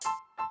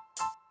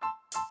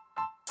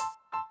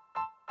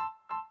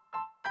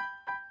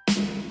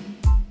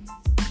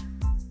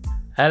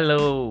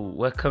Hello,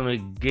 welcome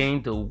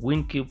again to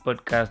WinQ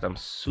Podcast. I'm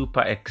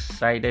super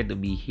excited to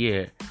be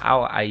here.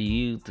 How are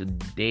you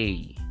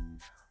today?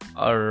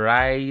 All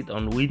right,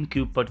 on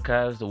WinQ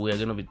Podcast, we are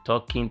going to be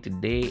talking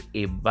today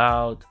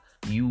about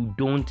you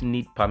don't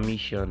need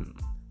permission.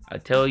 I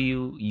tell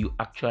you, you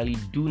actually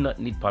do not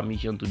need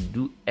permission to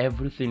do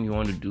everything you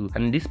want to do.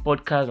 And in this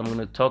podcast, I'm going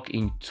to talk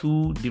in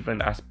two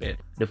different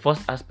aspects. The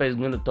first aspect is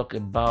going to talk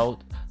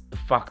about the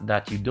fact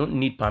that you don't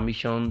need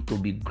permission to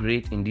be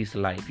great in this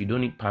life. You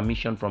don't need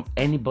permission from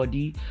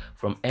anybody,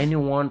 from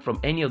anyone, from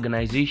any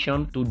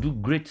organization to do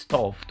great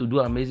stuff, to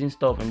do amazing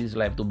stuff in this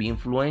life, to be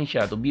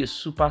influential, to be a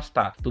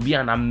superstar, to be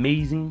an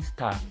amazing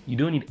star. You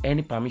don't need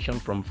any permission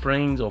from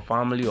friends or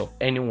family or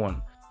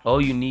anyone. All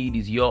you need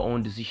is your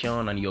own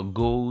decision and your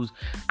goals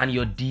and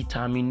your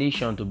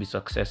determination to be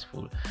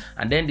successful.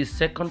 And then the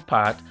second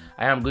part,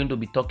 I am going to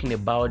be talking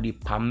about the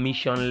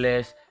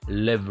permissionless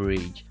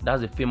leverage.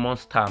 That's a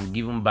famous term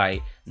given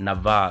by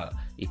Naval.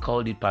 He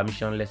called it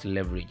permissionless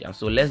leverage. And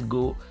so let's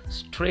go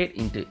straight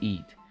into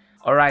it.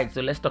 Alright, so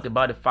let's talk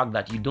about the fact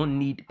that you don't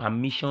need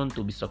permission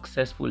to be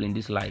successful in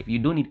this life. You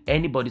don't need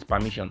anybody's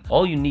permission.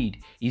 All you need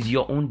is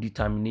your own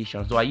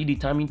determination. So are you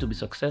determined to be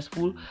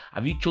successful?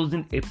 Have you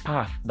chosen a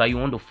path that you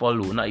want to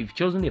follow? Now, if you've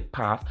chosen a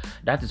path,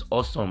 that is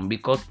awesome,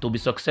 because to be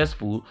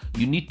successful,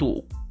 you need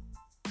to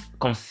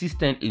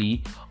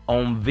consistently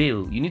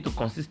unveil. You need to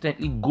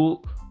consistently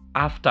go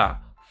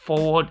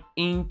forward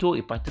into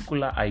a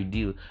particular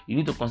ideal. You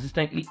need to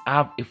consistently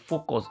have a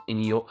focus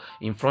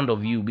in front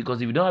of you,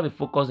 because if you don't have a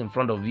focus in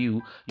front of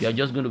you, you are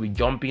just going to be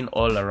jumping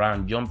all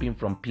around, jumping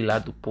from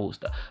pillar to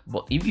post.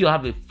 But if you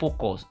have a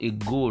focus, a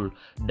goal,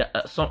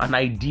 an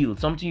ideal,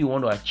 something you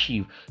want to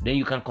achieve, then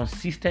you can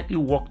consistently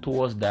work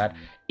towards that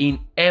in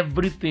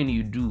everything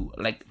you do.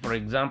 Like, for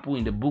example,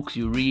 in the books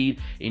you read,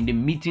 in the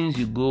meetings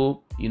you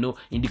go, in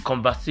the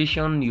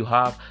conversation you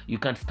have, you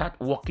can start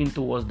working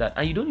towards that,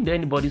 and you don't need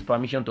anybody's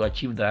permission to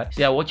achieve that.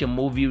 See, I watched a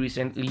movie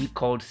recently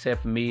called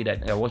Self-Made,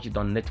 and I watched it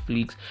on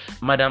Netflix.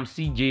 Madam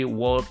CJ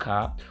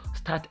Walker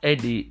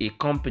started a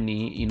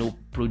company,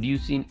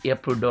 producing hair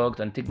products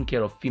and taking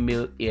care of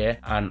female hair,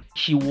 and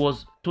she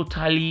was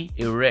totally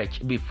a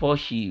wretch before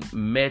she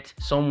met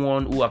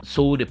someone who had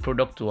sold a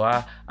product to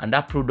her, and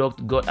that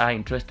product got her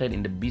interested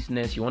in the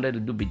business. She wanted to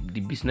do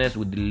the business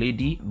with the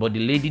lady, but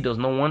the lady does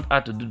not want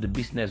her to do the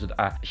business with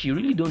her. She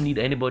really don't need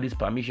anybody's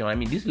permission. I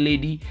mean, this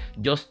lady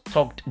just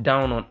talked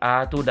down on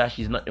her, told her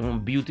she's not even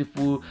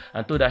beautiful,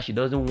 and told her she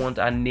doesn't want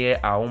her near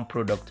her own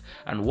product.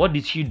 And what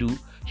did she do?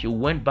 She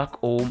went back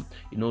home,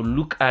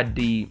 look at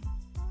the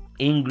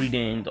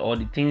ingredient or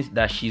the things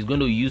that she's going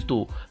to use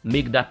to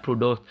make that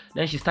product.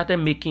 Then she started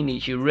making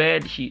it. She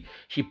read, she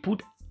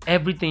put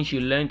everything she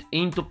learned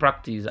into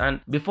practice,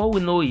 and before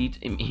we know it,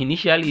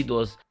 initially it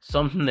was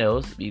something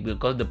else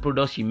because the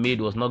product she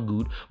made was not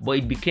good, but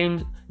it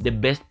became the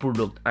best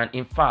product. And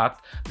in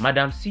fact,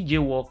 Madam CJ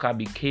Walker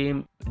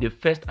became the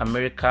first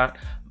American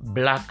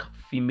black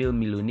female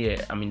millionaire.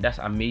 I mean, that's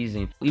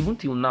amazing. Even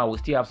till now, we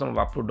still have some of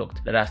our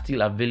products that are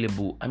still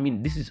available. I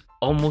mean, this is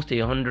almost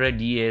 100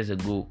 years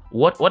ago.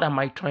 What am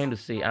I trying to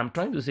say? I'm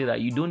trying to say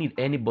that you don't need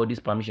anybody's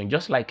permission.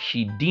 Just like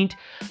she didn't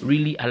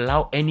really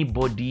allow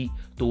anybody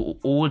to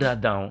hold her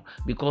down,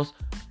 because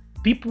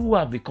people who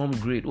have become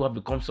great, who have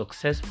become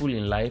successful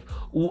in life,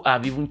 who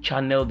have even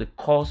channeled the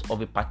course of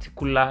a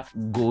particular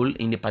goal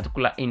in a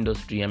particular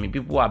industry. I mean,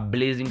 people who are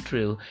blazing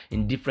trail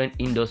in different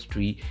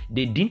industry,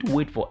 they didn't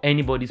wait for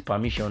anybody's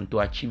permission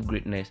to achieve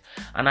greatness.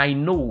 And I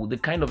know the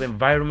kind of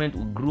environment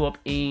we grew up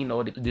in,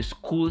 or the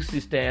school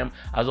system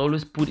has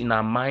always put in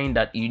our mind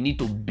that you need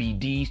to be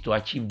this to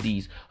achieve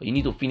this, or you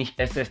need to finish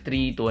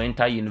SS3 to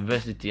enter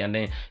university, and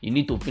then you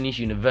need to finish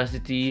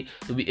university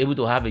to be able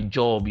to have a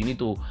job. You need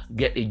to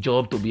get a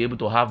job to be able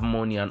to have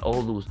money and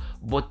all those.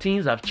 But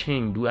things have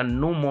changed. We are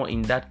no more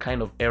in that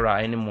kind of era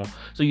anymore.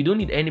 So you don't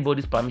need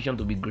anybody's permission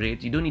to be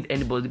great. You don't need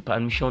anybody's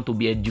permission to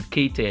be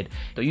educated.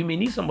 So you may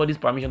need somebody's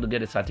permission to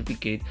get a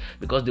certificate,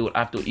 because they will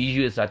have to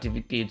issue a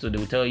certificate. So they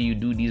will tell you,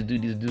 do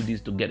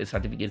this to get a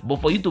certificate.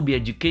 But for you to be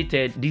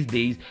educated these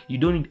days, you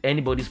don't need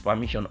anybody's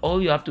permission.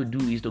 All you have to do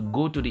is to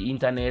go to the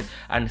internet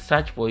and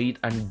search for it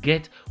and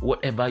get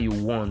whatever you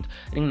want.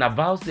 I think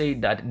Naval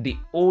said that the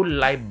whole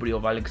library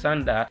of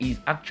Alexander is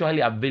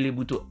actually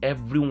available to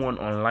everyone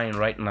online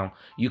right now.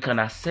 You can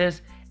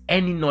access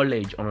any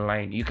knowledge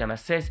online. You can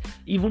access,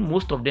 even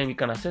most of them, you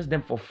can access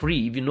them for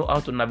free if you know how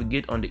to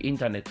navigate on the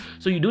internet.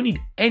 So you don't need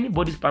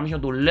anybody's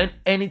permission to learn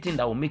anything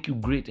that will make you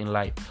great in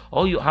life.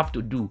 All you have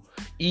to do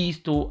is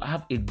to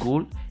have a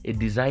goal, a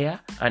desire,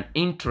 an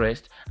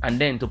interest, and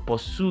then to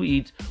pursue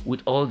it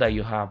with all that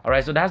you have. All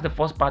right, so that's the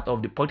first part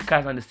of the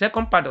podcast. And the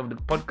second part of the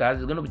podcast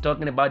is going to be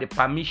talking about the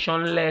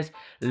permissionless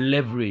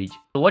leverage.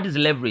 So what is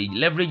leverage?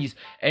 Leverage is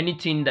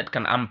anything that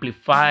can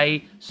amplify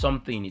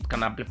something. It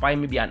can amplify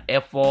maybe an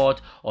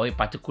effort or a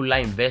particular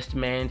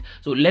investment.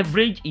 So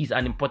leverage is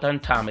an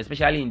important term,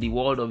 especially in the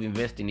world of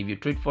investing. If you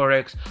trade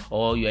forex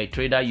or you're a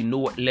trader, you know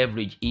what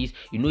leverage is.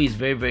 You know it's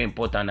very, very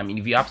important. I mean,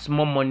 if you have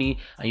small money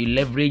and you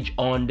leverage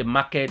on the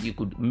market, you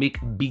could make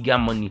bigger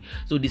money.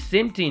 So the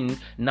same thing,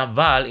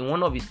 Naval, in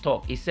one of his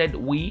talk, he said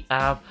we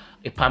have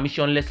a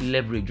permissionless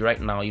leverage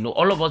right now.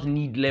 All of us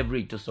need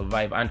leverage to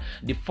survive, and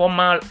the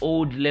formal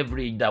old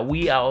leverage that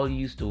we are all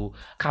used to,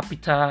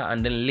 capital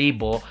and then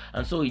labor,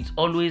 and so it's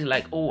always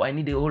like, oh, I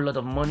need a whole lot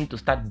of money to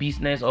start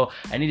business, or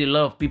I need a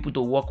lot of people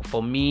to work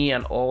for me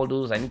and all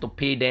those, I need to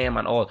pay them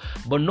and all.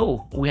 But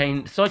no, we are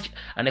in such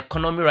an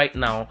economy right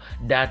now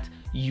that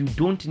you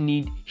don't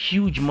need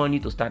huge money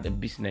to start a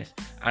business,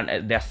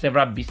 and there are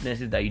several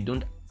businesses that you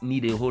don't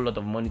need a whole lot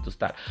of money to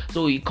start.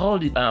 So he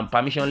called it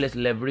permissionless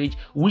leverage,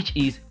 which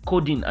is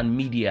coding and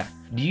media.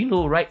 Do you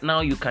know right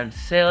now you can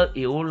sell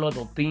a whole lot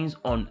of things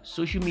on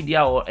social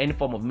media or any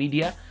form of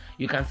media?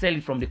 You can sell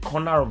it from the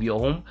corner of your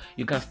home.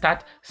 You can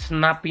start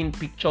snapping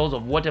pictures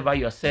of whatever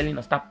you're selling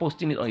and start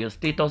posting it on your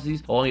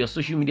statuses or on your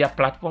social media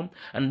platform.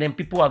 And then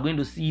people are going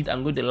to see it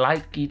and going to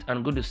like it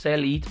and going to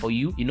sell it for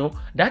you.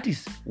 That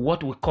is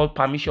what we call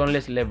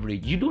permissionless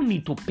leverage. You don't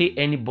need to pay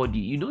anybody.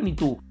 You don't need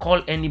to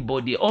call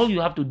anybody. All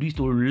you have to do is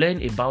to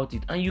learn about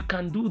it. And you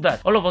can do that.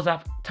 All of us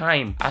have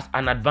time as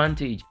an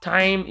advantage.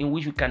 Time in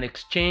which we can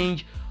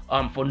exchange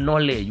for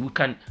knowledge. We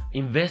can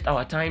invest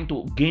our time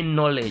to gain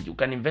knowledge. We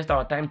can invest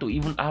our time to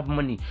even have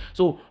money.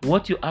 So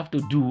what you have to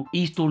do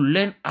is to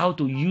learn how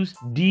to use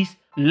these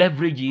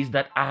leverages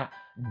that are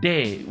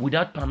there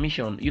without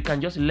permission. You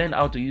can just learn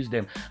how to use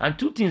them. And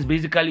two things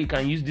basically you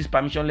can use these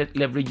permissionless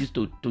leverages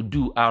to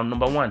do are: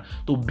 number one,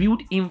 to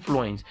build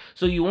influence.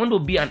 So you want to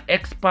be an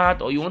expert,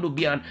 or you want to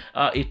be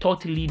a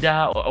thought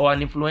leader or an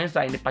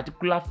influencer in a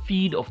particular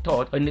field of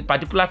thought, or in a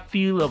particular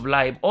field of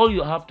life. All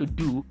you have to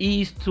do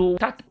is to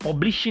start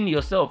publishing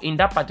yourself in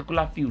that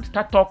particular field.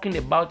 Start talking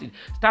about it.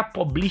 Start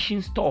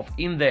publishing stuff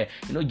in there.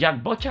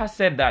 Jack Butcher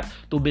said that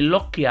to be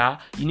luckier,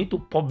 you need to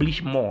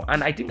publish more.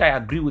 And I think I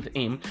agree with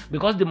him,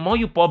 because the more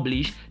you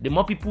publish, the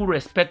more people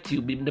respect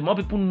you, the more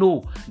people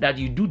know that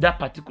you do that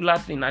particular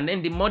thing, and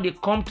then the more they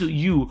come to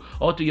you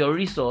or to your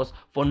resource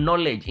for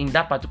knowledge in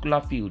that particular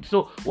field.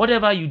 So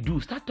whatever you do,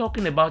 start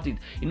talking about it.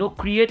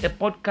 Create a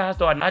podcast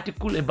or an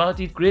article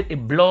about it, create a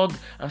blog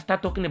and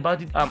start talking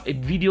about it, a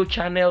video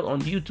channel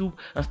on YouTube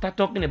and start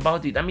talking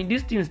about it. I mean,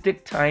 these things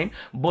take time,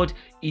 but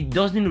it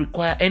doesn't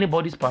require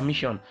anybody's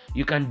permission.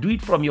 You can do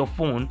it from your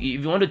phone.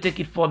 If you want to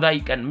take it further,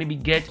 you can maybe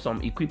get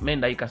some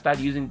equipment that you can start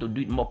using to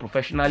do it more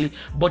professionally.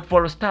 But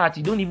for a start,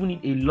 you don't even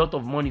need a lot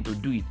of money to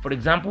do it. For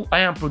example,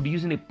 I am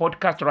producing a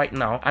podcast right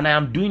now, and I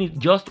am doing it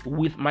just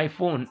with my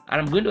phone,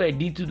 and I'm going to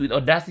edit it with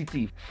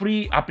Audacity,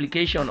 free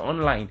application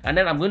online, and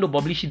then I'm going to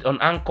publish it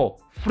on Anchor,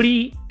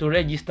 free to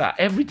register.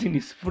 Everything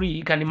is free.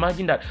 You can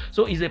imagine that.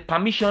 So it's a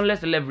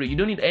permissionless leverage. You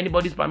don't need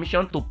anybody's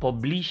permission to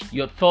publish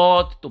your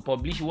thoughts, to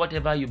publish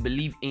whatever you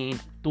believe in,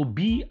 to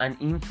be an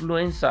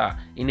influencer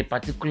in a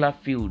particular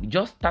field.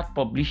 Just start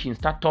publishing,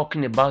 start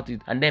talking about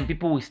it, and then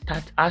people will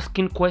start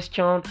asking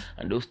questions,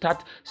 and they'll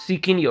start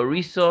seeking your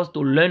resource to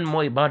learn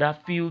more about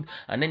that field,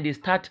 and then they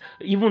start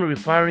even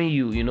referring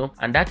you,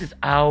 and that is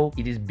how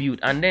it is built.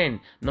 And then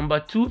number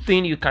two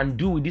thing you can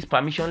do with this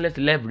permissionless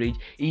leverage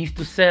is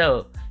to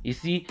sell. You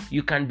see,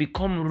 you can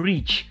become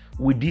rich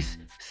with this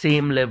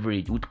same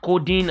leverage, with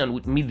coding and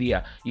with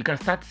media. You can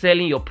start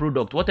selling your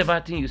product. Whatever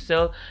thing you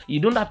sell, you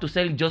don't have to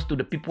sell it just to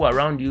the people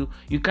around you.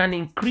 You can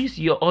increase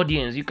your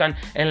audience. You can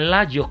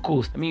enlarge your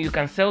coast. I mean, you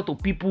can sell to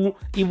people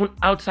even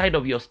outside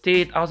of your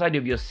state, outside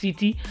of your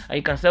city, and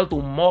you can sell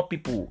to more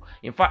people.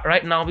 In fact,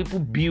 right now, people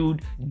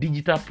build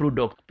digital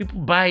products.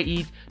 People buy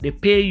it, they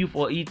pay you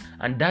for it,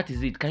 and that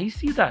is it. Can you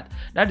see that?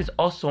 That is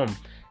awesome.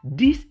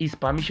 This is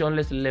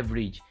permissionless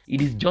leverage.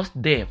 It is just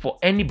there for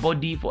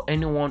anybody, for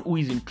anyone who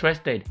is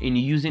interested in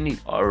using it.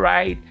 All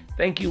right.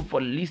 Thank you for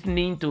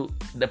listening to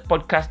the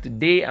podcast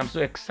today. I'm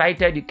so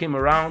excited you came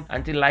around.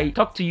 Until I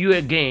talk to you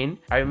again,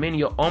 I remain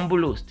your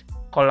humble host,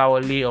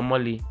 Kolawole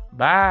Omoli.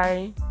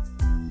 Bye.